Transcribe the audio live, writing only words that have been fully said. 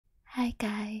Hi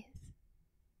guys,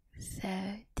 so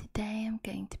today I'm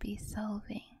going to be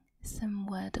solving some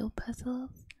Wordle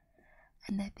puzzles,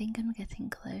 and I think I'm getting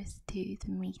close to the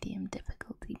medium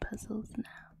difficulty puzzles now.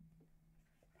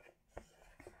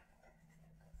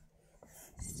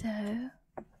 So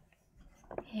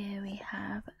here we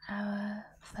have our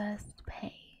first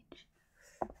page,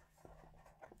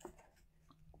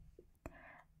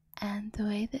 and the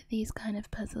way that these kind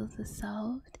of puzzles are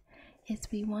solved is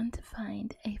we want to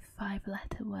find a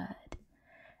 5-letter word,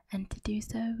 and to do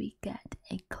so we get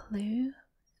a clue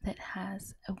that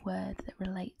has a word that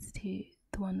relates to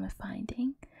the one we're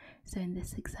finding. So in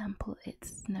this example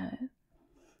it's snow,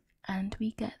 and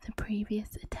we get the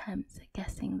previous attempts at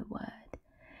guessing the word,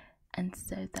 and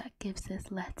so that gives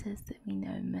us letters that we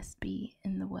know must be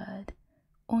in the word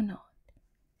or not.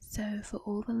 So for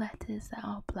all the letters that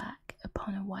are black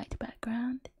upon a white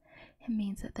background, it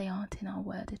means that they aren't in our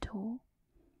word at all.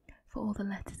 For all the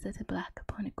letters that are black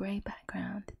upon a grey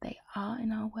background, they are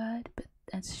in our word, but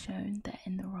as shown they're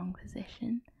in the wrong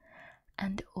position.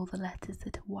 And all the letters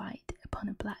that are white upon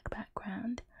a black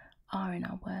background are in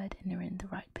our word and are in the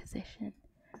right position.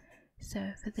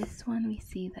 So for this one we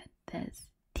see that there's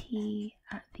T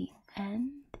at the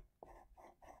end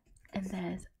and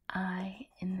there's I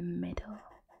in the middle.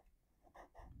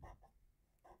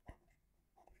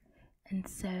 And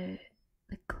so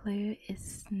the clue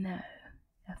is snow,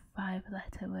 a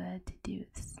 5-letter word to do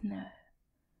with snow.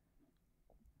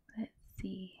 Let's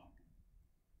see.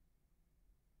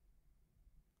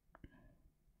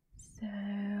 So,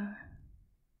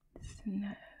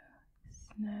 snow,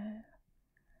 snow,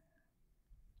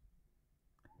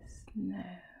 snow.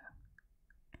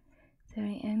 So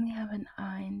we only have an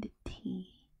I and a T.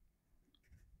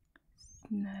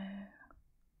 Snow.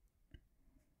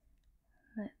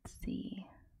 Let's see.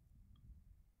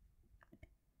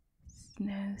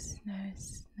 Snow, snow,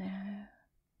 snow.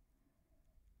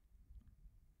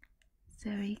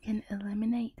 So we can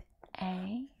eliminate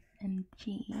A and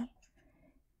G,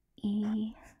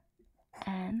 E,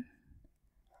 N,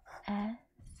 S,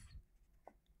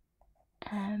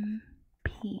 M,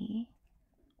 P,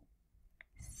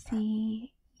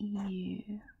 C,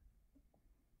 U,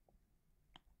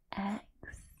 X,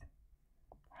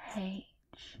 H,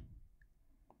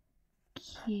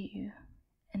 Q,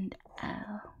 and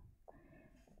L.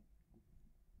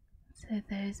 So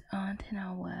those aren't in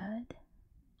our word.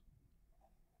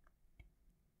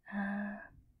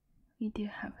 We do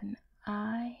have an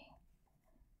I.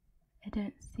 I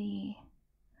don't see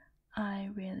I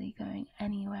really going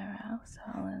anywhere else, so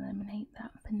I'll eliminate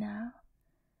that for now.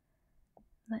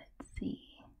 Let's see.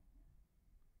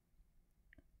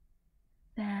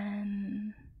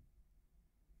 Then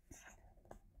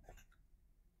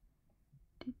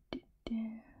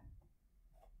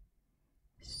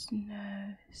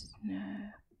snow,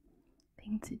 snow.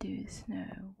 Thing to do with snow,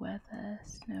 weather,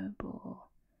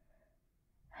 snowball,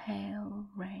 hail,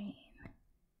 rain,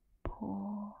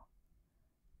 pour,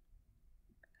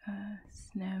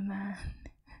 snowman.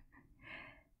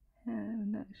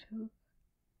 I'm not sure.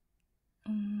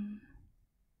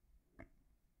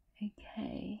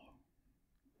 Okay.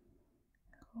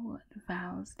 What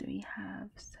vowels do we have?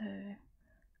 So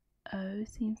O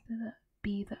seems to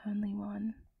be the only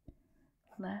one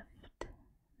left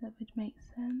that would make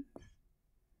sense.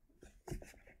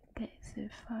 Okay, so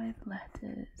 5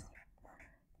 letters.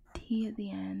 T at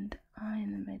the end, I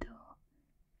in the middle.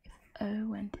 If O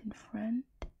went in front,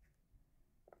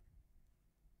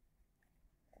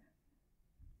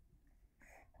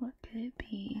 what could it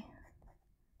be?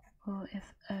 Or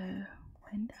if O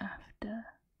went after?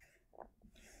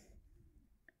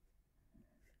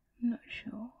 I'm not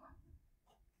sure.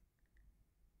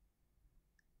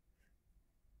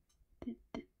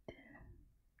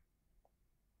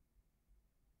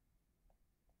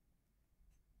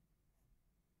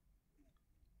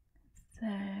 So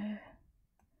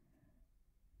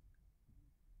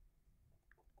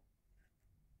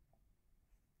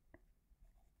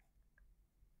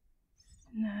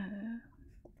snow,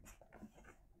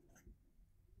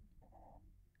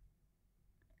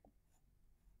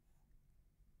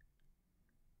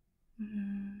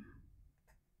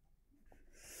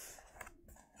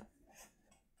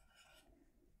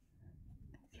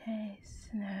 okay,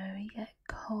 snow, we get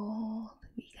cold,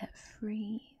 we get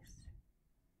freeze.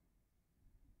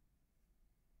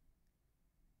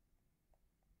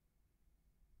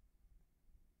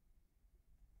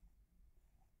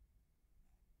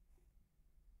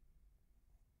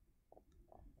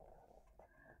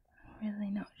 I'm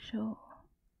really not sure.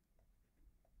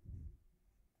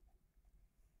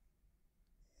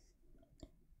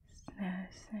 Snow,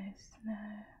 snow, snow.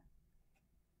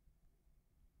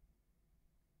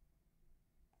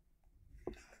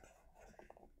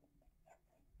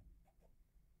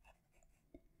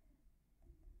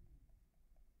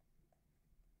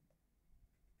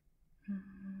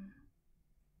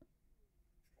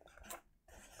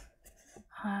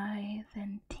 I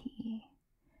then T.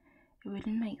 It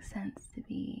wouldn't make sense to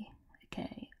be,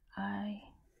 okay, I,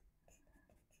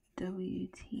 W,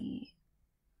 T,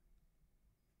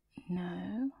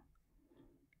 no,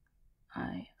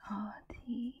 I, R,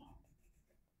 T.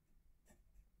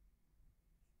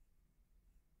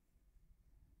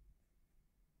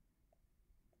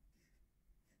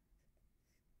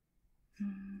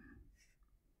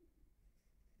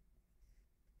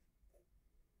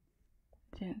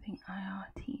 I don't think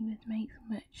IRT would make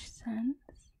much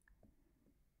sense.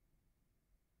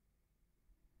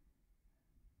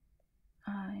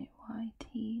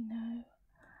 IYT, no.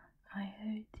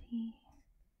 IOT,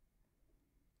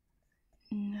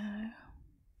 no.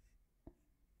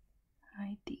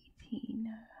 IDT,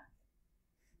 no.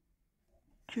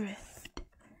 Drift.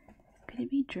 Could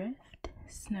it be drift?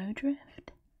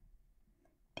 Snowdrift?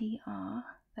 DR,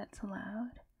 that's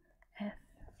allowed. F,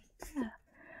 yeah.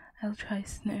 I'll try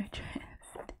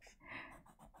snowdrift.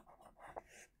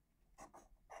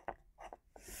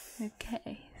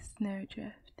 Okay,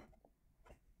 snowdrift.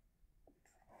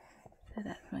 So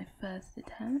that's my first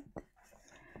attempt.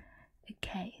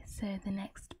 Okay, so the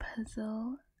next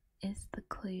puzzle is the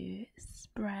clue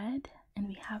spread, and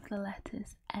we have the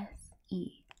letters S,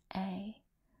 E, A.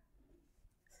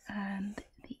 And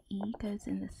the E goes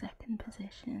in the second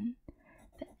position,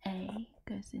 the A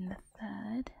goes in the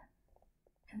third,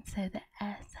 and so the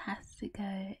S has to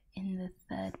go in the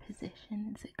third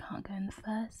position, so it can't go in the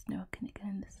first, nor can it go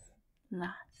in the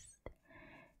last.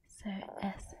 So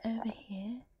S over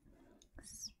here,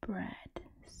 spread,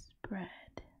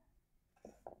 spread,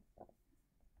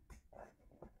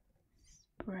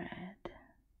 spread.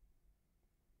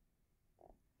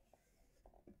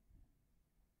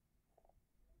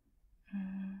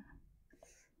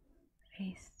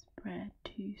 A spread,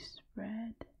 to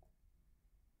spread.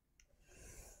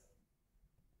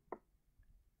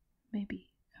 Maybe,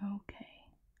 okay.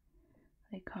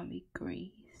 It can't be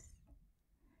grease.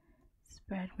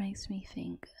 Spread makes me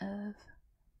think of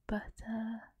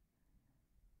butter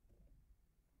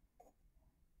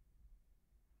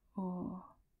or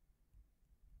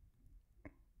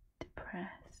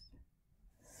depress.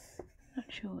 Not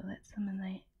sure. Let's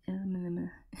eliminate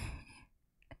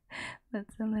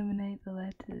let's eliminate the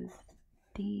letters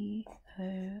D,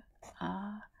 O,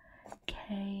 R,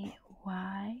 K,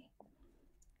 Y,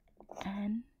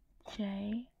 N,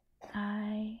 J,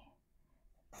 I,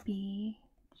 B,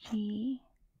 G,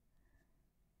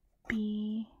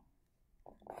 B,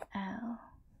 L.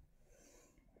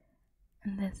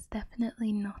 And there's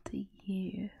definitely not a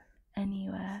U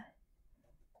anywhere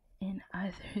in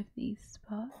either of these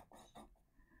spots.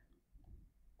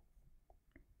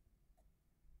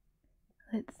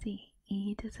 Let's see,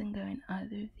 E doesn't go in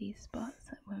either of these spots,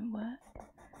 that won't work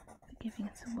for giving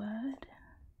us a word.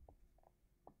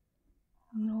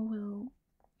 Nor will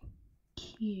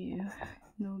Q,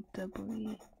 nor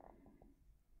W,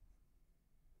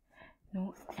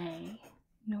 nor A,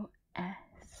 nor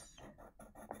S.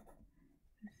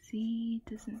 Z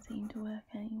doesn't seem to work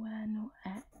anywhere, nor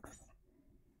X.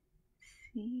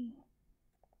 C,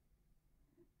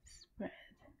 spread.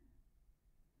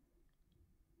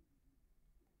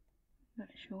 Not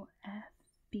sure. F,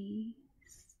 feast.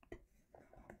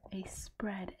 A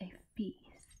spread, a feast.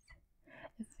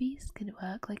 A feast could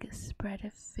work like a spread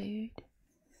of food.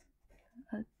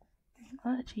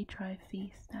 I'll actually try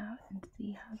feast out and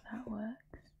see how that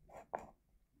works.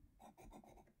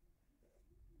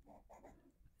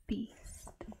 Feast.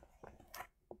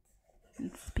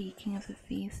 And speaking of the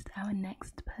feast, our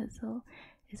next puzzle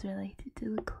is related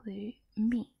to the clue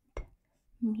meat.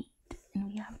 Meat. And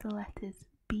we have the letters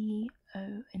B,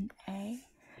 O, and A,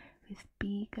 with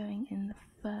B going in the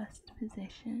first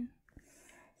position,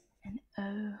 and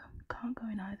O can't go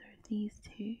in either of these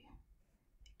two.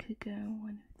 It could go in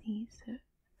one of these, so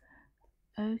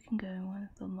O can go in one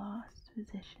of the last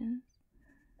positions,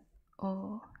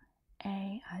 or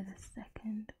A either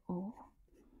second or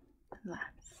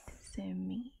last. So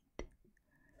meat.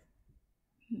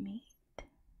 Meat.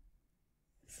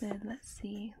 So let's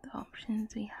see the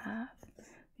options we have.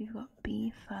 We've got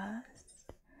B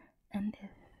first, and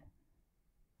if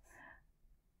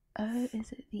O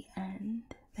is at the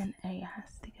end, then A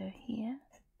has to go here.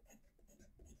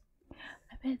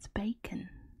 I bet it's bacon.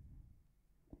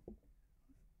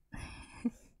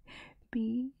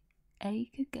 B, A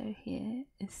could go here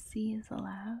if C is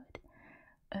allowed.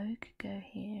 O could go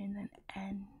here, and then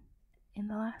N in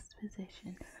the last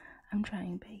position. I'm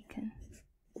trying bacon.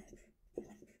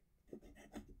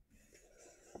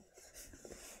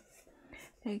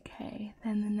 Okay,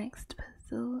 then the next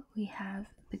puzzle we have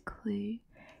the clue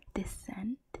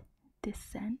descent,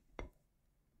 descent,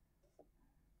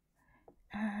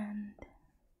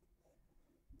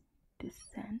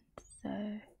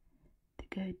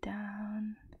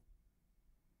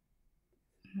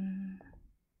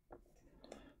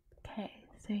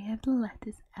 So we have the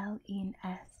letters L, E and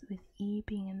S, with E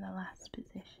being in the last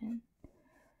position.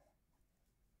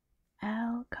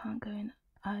 L can't go in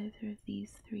either of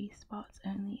these three spots,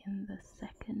 only in the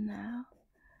second now.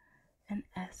 And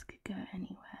S could go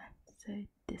anywhere, so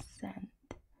descent.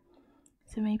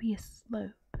 So maybe a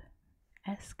slope.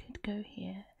 S could go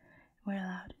here. We're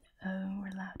allowed an O and we're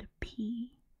allowed a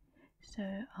P. So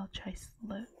I'll try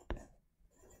slope.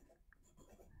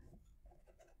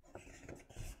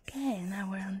 Okay, now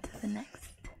we're on to the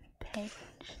next page.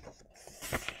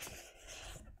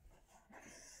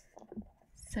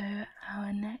 So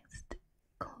our next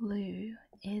clue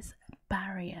is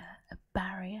barrier, a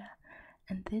barrier.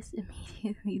 And this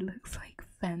immediately looks like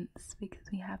fence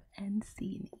because we have N,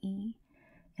 C and E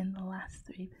in the last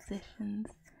three positions.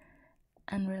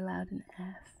 And we're allowed an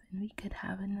F, and we could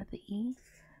have another E.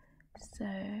 So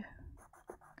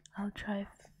I'll try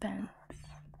fence.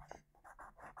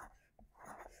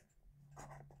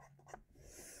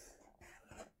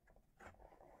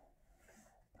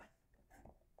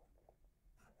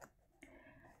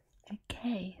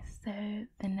 Okay, so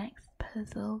the next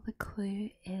puzzle, the clue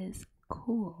is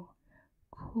cool,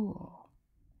 cool.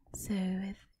 So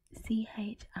with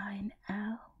C-H, I and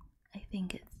L, I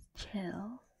think it's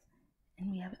chill,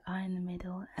 and we have I in the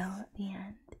middle, L at the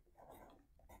end.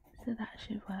 So that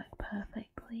should work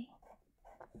perfectly.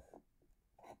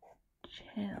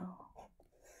 Chill.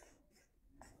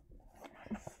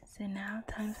 So now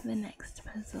time for the next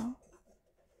puzzle.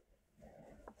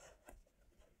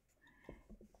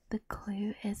 The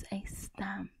clue is a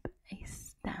stamp, a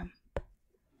stamp.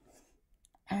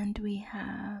 And we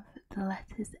have the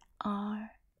letters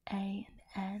R, A and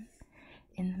N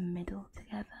in the middle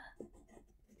together.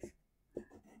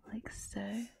 Like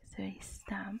so. So a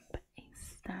stamp, a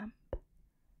stamp,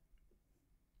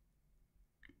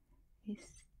 a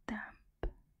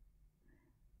stamp.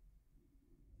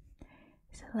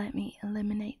 So let me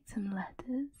eliminate some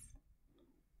letters.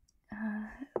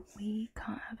 We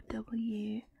can't have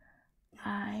W,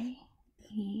 I,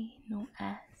 E, nor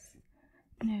S,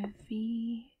 no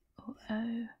V or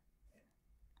O,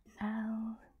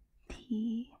 L,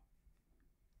 T,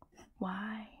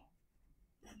 Y,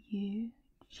 U,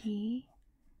 G,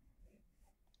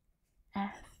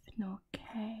 F, nor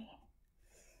K.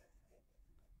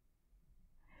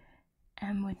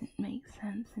 M wouldn't make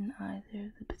sense in either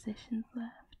of the positions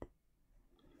left.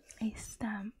 A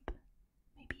stamp,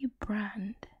 maybe a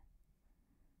brand.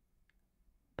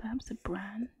 Perhaps a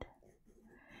brand.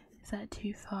 Is that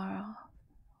too far off?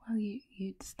 Well,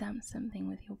 you'd stamp something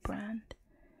with your brand.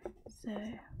 So,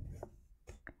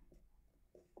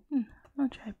 I'll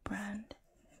try brand.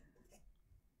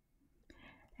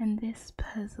 And this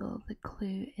puzzle, the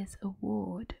clue is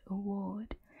award,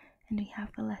 award. And we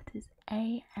have the letters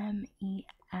A, M, E,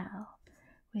 L,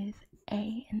 with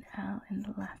A and L in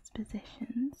the last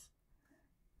positions.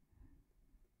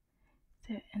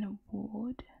 So an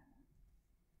award.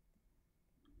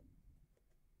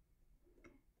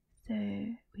 So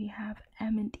we have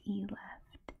M and E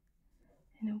left.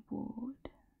 An award.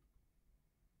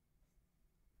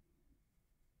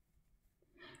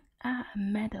 A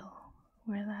medal.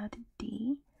 We're allowed a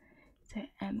D. So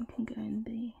M can go in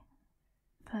the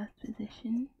first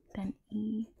position, then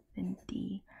E, then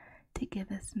D to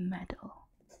give us medal.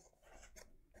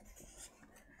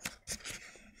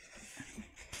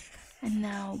 And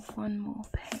now one more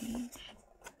page.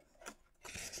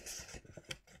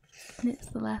 And it's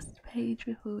the last page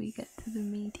before we get to the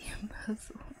medium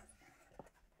puzzle,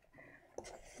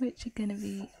 which are going to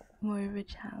be more of a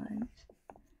challenge.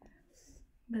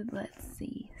 But let's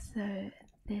see. So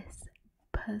this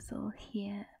puzzle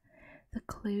here, the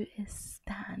clue is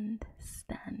stand,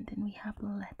 stand, and we have the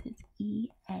letters E,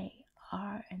 A,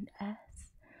 R and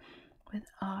S, with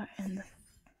R in the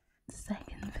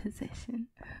second position.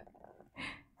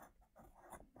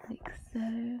 Like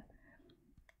so.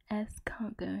 S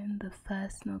can't go in the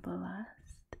first nor the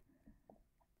last.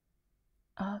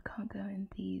 R can't go in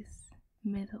these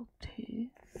middle two.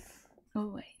 Oh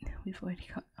wait, we've already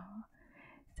got R.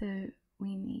 So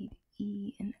we need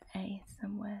E and A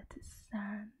somewhere to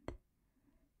stand.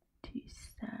 To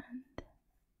stand.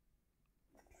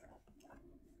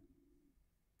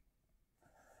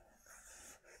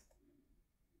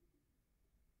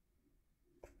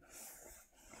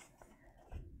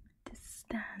 To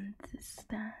stand, to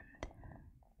stand.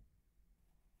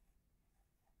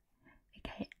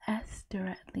 Okay, S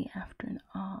directly after an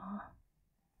R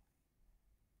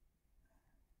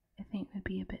I think would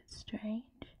be a bit strange.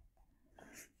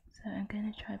 So I'm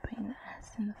going to try putting the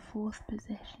S in the fourth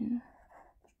position.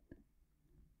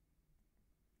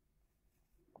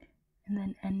 And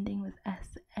then ending with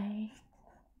SA.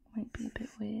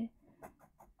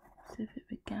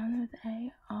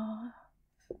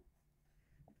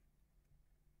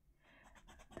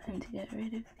 get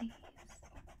rid of these.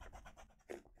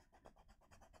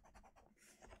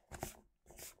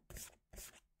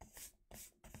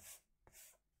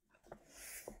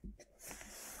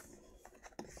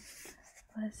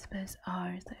 Well, I suppose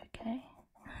R is okay.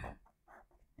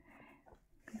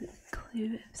 The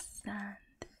clue of sand,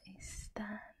 a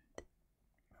stand.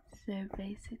 So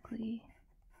basically,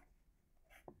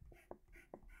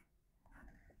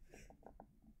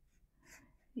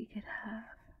 we could have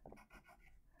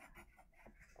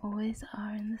always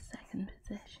R in the second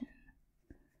position,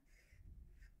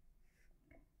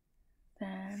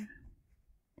 then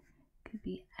could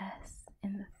be S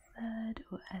in the third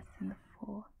or S in the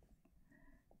fourth.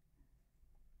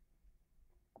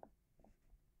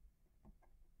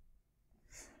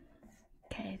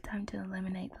 Okay, time to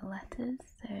eliminate the letters,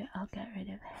 so I'll get rid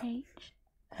of H,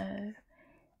 O,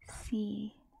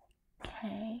 C,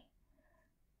 K,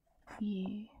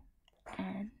 U,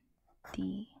 N,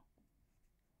 D,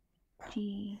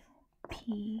 G,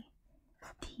 P,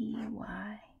 T,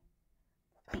 Y,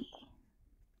 B.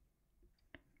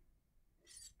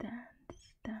 Stand,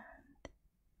 stand.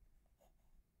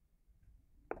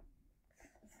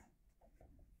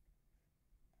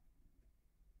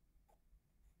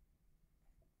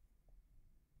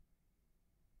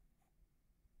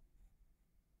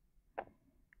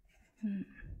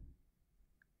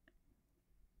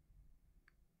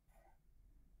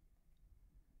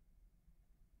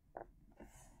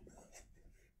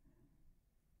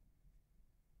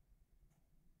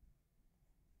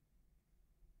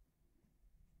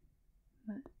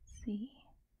 Let's see.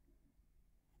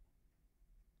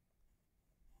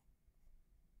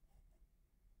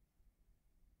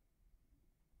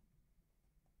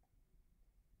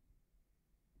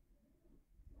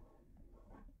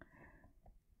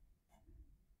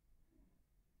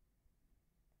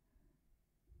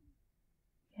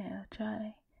 Okay, I'll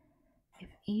try. If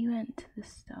E went to the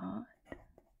start, it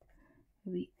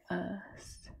would be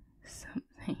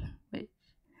something, which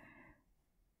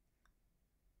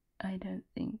I don't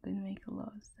think would make a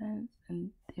lot of sense,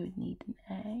 and it would need an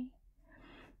A.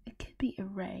 It could be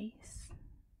erase.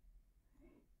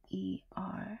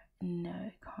 ER, no,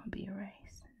 it can't be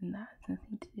erase, and that has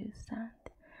nothing to do with sand.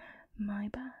 My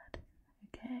bad.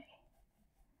 Okay,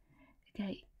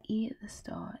 E at the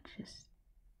start just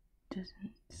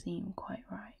doesn't seem quite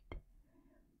right.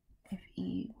 If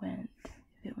it went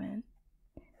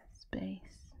space,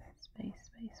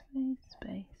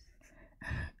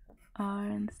 R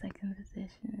in the second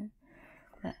position,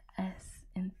 the S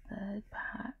in third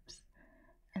perhaps,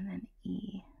 and then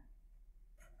E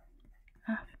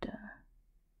after.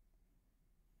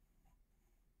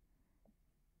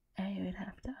 A would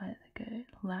have to either go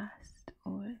last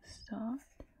or at the start,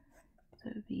 so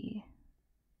it would be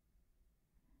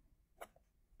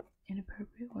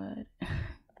inappropriate word.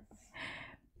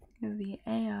 It would be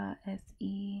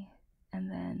ARSE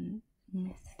and then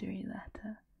mystery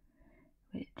letter,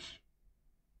 which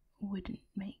wouldn't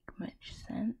make much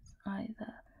sense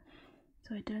either.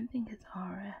 So I don't think it's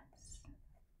RS.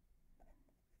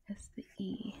 It's the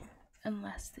E,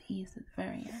 unless the E is at the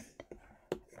very end.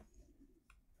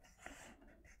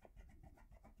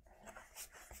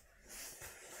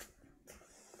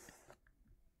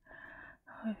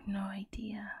 I have no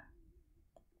idea.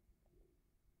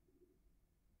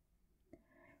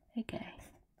 Okay,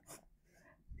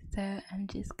 so I'm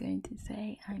just going to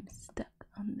say I'm stuck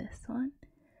on this one,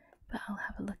 but I'll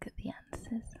have a look at the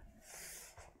answers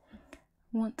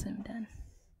once I'm done.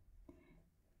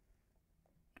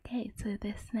 Okay, so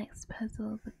this next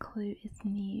puzzle, the clue is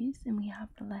news, and we have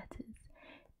the letters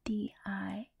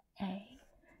D-I-A,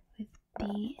 with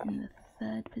D in the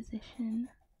third position,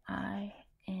 I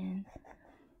in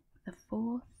the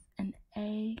fourth, and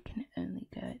A can only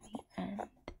go at the end.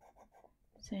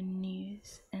 So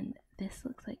news, and this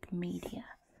looks like media.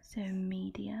 So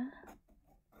media,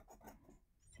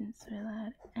 since we're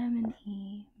allowed M and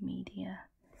E, media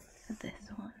for this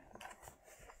one.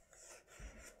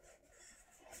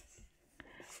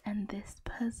 And this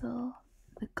puzzle,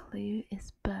 the clue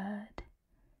is bird,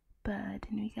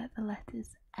 and we get the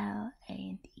letters L, A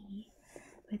and E,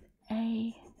 with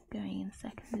A going in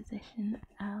second position,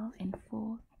 L in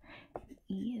fourth,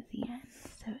 E at the end.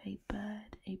 So a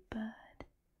bird, a bird.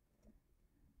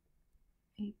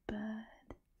 A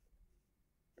bird,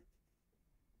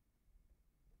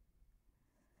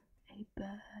 a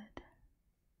bird.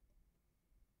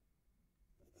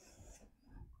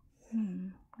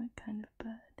 What kind of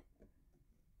bird?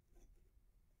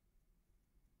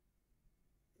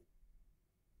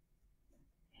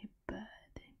 A bird,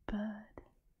 a bird.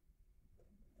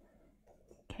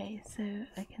 Okay, so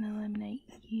I can eliminate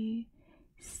U,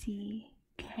 CKYWHITRSVP.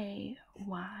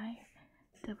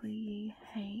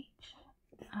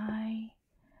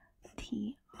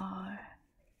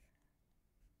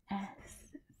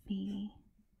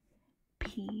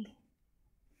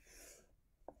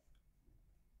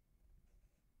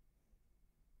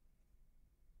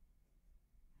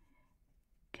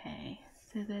 Okay,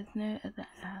 so there's no other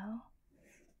L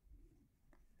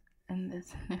and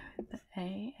there's no other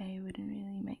A. A wouldn't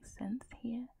really make sense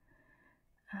here.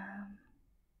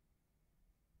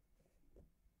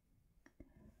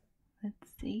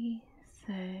 Let's see,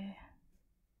 so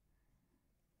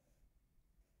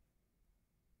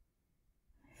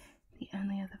the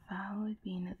only other vowel would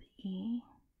be another E.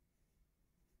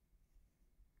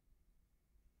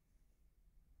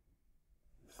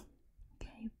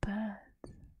 Okay,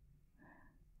 birds.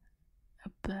 A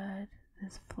bird,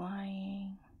 there's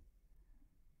flying,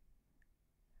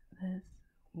 there's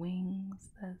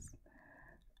wings, there's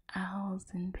owls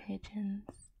and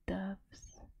pigeons,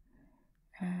 doves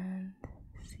and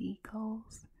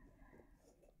seagulls.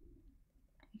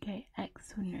 Okay,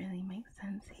 X wouldn't really make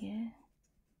sense here,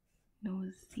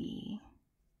 nor Z.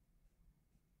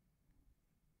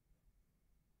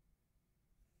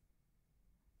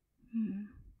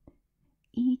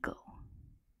 Eagle.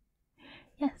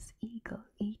 Yes, eagle.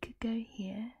 E could go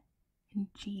here, and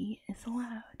G is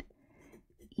allowed.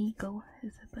 Eagle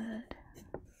is a bird.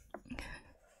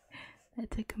 That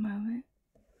took a moment.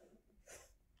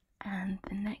 And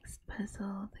the next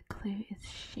puzzle, the clue is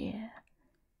sheer.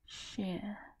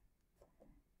 Sheer.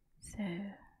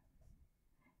 So,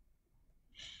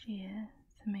 sheer.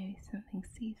 So maybe something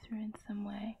see-through in some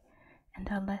way. And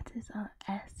our letters are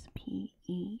S, P,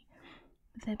 E.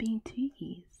 With there being two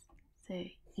E's. So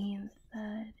E in the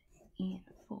third, E in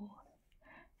the fourth.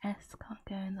 S can't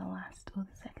go in the last or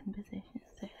the second position,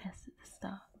 so S at the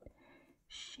start.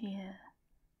 Sheer.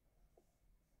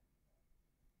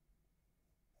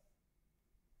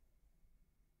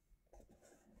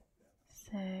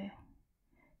 So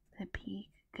the P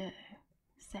could go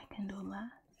second or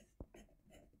last.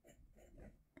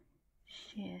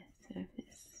 Sheer, so if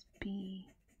it's B,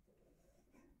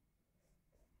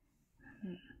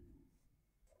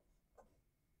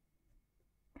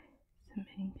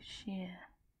 something sheer.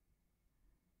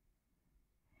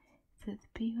 So the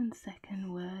B on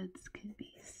second words could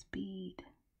be speed.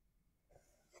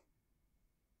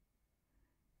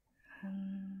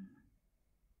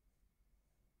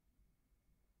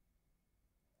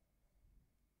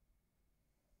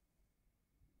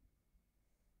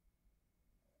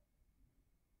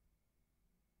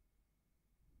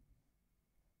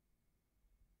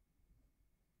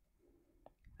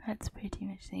 That's pretty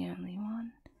much the only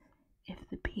one. If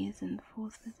the P is in the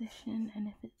fourth position and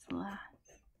if it's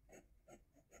last.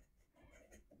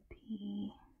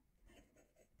 P,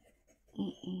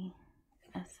 E,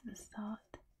 S at the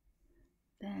start.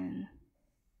 Then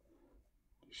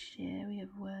sheer, we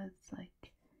have words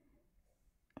like,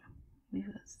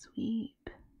 we've got sweep,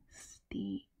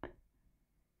 steep,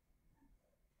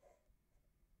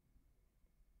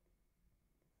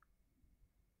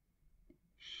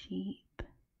 sheep.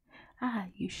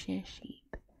 You shear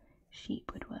sheep.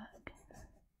 Sheep would work.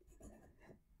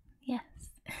 Yes.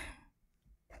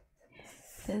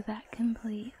 So that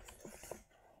completes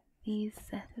these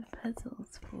set of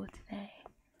puzzles for today.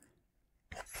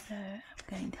 So I'm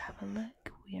going to have a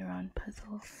look. We are on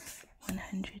puzzle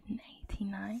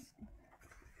 189.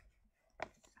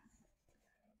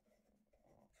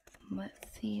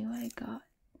 Let's see what I got.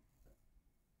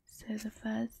 So the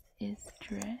first is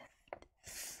drift,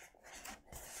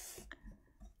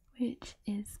 which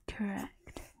is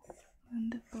correct.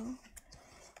 Wonderful.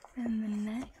 And the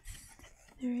next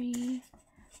three,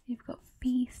 we've got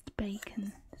feast,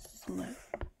 bacon,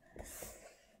 slope.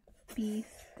 Feast,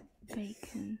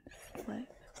 bacon, slope.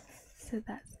 So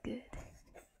that's good.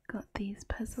 Got these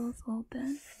puzzles all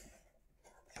done.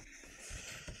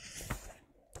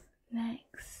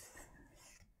 Next,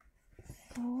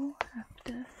 4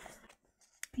 after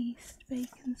feast,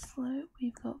 bacon, slope,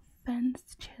 we've got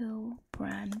fence, chill,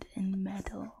 brand, and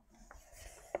medal.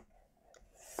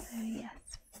 So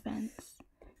yes, fence,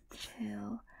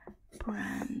 chill,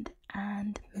 brand,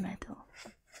 and medal.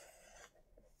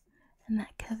 And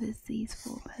that covers these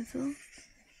 4 puzzles.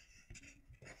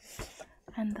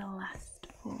 And the last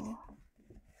 4.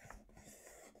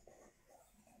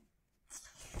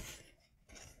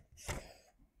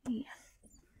 Yes.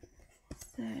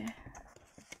 So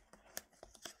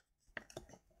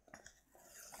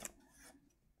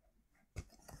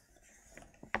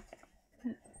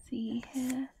let's see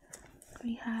here.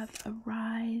 We have a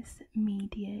rise,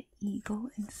 media, eagle,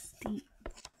 and steep.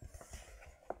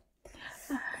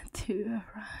 to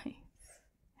arise.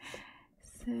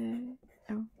 So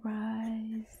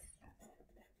arise.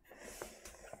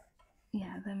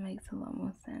 Yeah, that makes a lot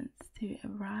more sense. To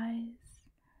arise,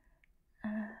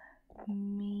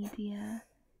 media,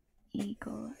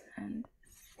 eagle, and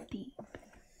steep.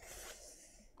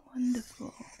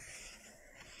 Wonderful.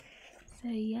 So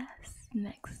yes,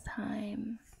 next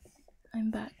time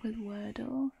I'm back with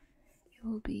Wordle, it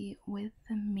will be with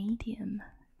the medium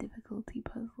difficulty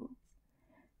puzzles,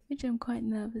 which I'm quite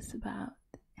nervous about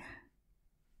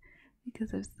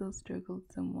because I've still struggled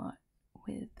somewhat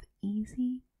with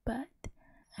easy, but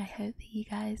I hope that you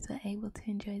guys were able to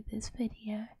enjoy this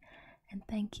video, and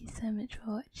thank you so much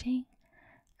for watching,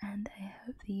 and I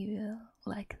hope that you will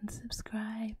like and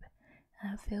subscribe.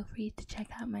 Feel free to check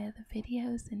out my other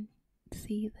videos and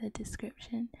see the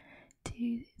description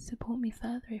to support me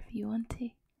further if you want to.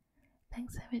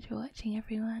 Thanks so much for watching,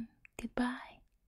 everyone. Goodbye.